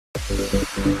Hello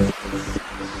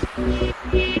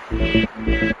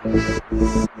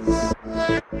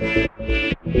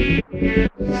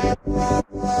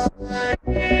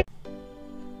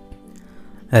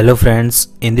friends,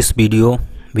 in this video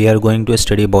we are going to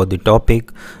study about the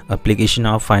topic application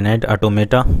of finite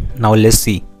automata. Now let's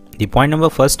see. The point number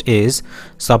first is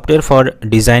software for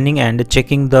designing and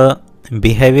checking the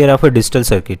behavior of a digital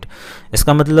circuit.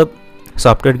 इसका मतलब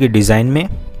software की design में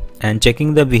and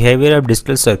checking the behaviour of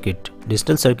digital circuit.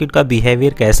 Digital circuit का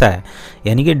behaviour कैसा है,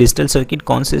 यानी कि digital circuit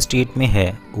कौन से स्टेट में है,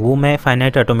 वो मैं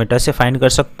फाइनाइट ऑटोमेटा से फाइंड कर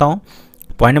सकता हूँ.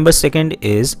 Point number second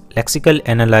is lexical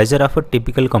analyser of a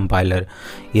typical compiler.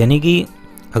 यानी कि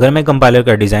अगर मैं कंपाइलर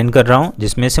का डिज़ाइन कर रहा हूँ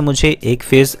जिसमें से मुझे एक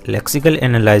फेज़ लेक्सिकल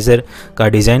एनालाइजर का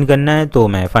डिज़ाइन करना है, तो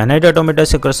मैं फाइनाइट ऑटोमेटा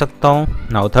से कर सकता हूँ.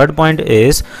 Now third point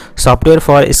is software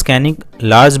for scanning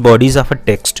large bodies of a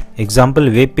text, example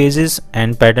web pages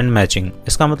and pattern matching.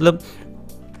 इसका मतलब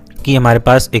कि हमारे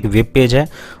पास एक वेब पेज है,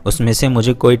 उसमें से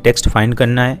मुझे कोई टेक्स्ट फाइंड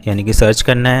करना है यानी कि सर्च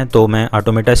करना है, तो मैं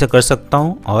ऑटोमेटा से कर सकता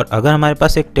हूँ. और अगर हमारे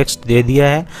पास एक टेक्स्ट दे दिया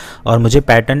है और मुझे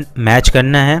पैटर्न मैच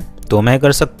करना है तो मैं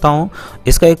कर सकता हूँ.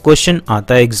 इसका एक क्वेश्चन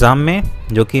आता है एग्ज़ाम में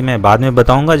जो कि मैं बाद में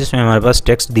बताऊँगा, जिसमें हमारे पास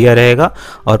टेक्स्ट दिया रहेगा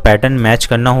और पैटर्न मैच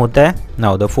करना होता है.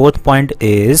 Now the fourth point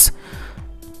is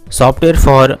software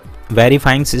for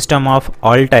verifying system of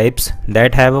all types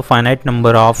that have a finite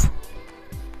number of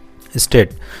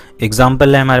state.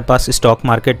 Example है हमारे पास stock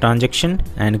market transaction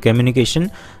and communication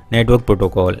network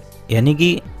protocol. यानी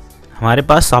कि हमारे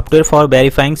पास software for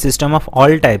verifying system of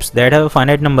all types that have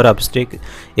finite number of state,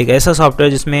 एक ऐसा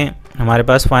software जिसमें हमारे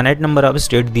पास finite number of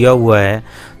state दिया हुआ है,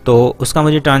 तो उसका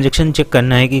मुझे ट्रांजेक्शन चेक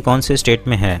करना है कि कौन से स्टेट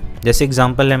में है. जैसे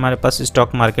एग्जांपल है हमारे पास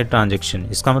स्टॉक मार्केट ट्रांजेक्शन.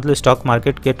 इसका मतलब स्टॉक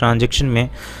मार्केट के ट्रांजेक्शन में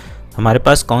हमारे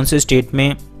पास कौन से स्टेट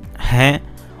में हैं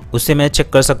उससे मैं चेक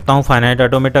कर सकता हूँ फाइनाइट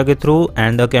ऑटोमेटा के through.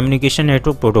 And the communication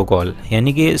network protocol,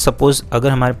 यानी कि सपोज़ अगर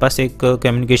हमारे पास एक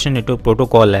कम्युनिकेशन नेटवर्क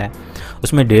प्रोटोकॉल है,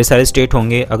 उसमें ढेर सारे स्टेट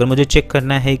होंगे. अगर मुझे चेक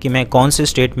करना है कि मैं कौन से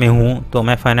स्टेट में हूँ तो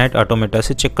मैं फाइनाइट ऑटोमेटा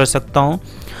से चेक कर सकता हूँ.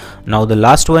 Now the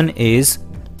last one is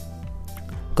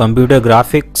computer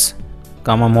graphics,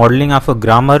 comma modelling of a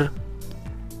grammar,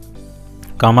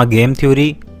 comma game theory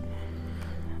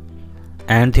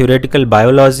and theoretical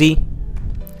biology.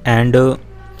 And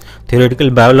theoretical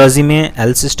biology में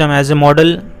L system as a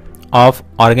model of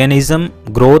organism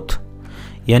growth,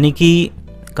 यानी कि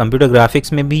computer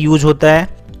graphics में भी use होता है.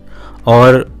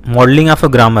 और modelling of a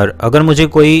grammar, अगर मुझे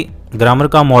कोई ग्रामर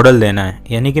का मॉडल देना है,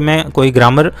 यानी कि मैं कोई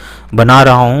ग्रामर बना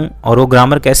रहा हूँ और वो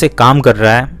ग्रामर कैसे काम कर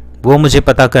रहा है वो मुझे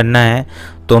पता करना है,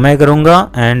 तो मैं करूँगा.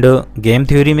 एंड गेम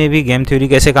थ्योरी में भी गेम थ्योरी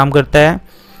कैसे काम करता है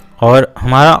और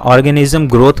हमारा ऑर्गेनिज्म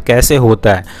ग्रोथ कैसे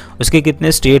होता है, उसके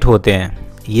कितने स्टेट होते हैं,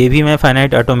 ये भी मैं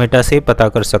फाइनाइट ऑटोमेटा से पता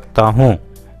कर सकता हूँ.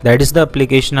 That is the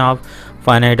application of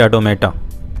finite automata.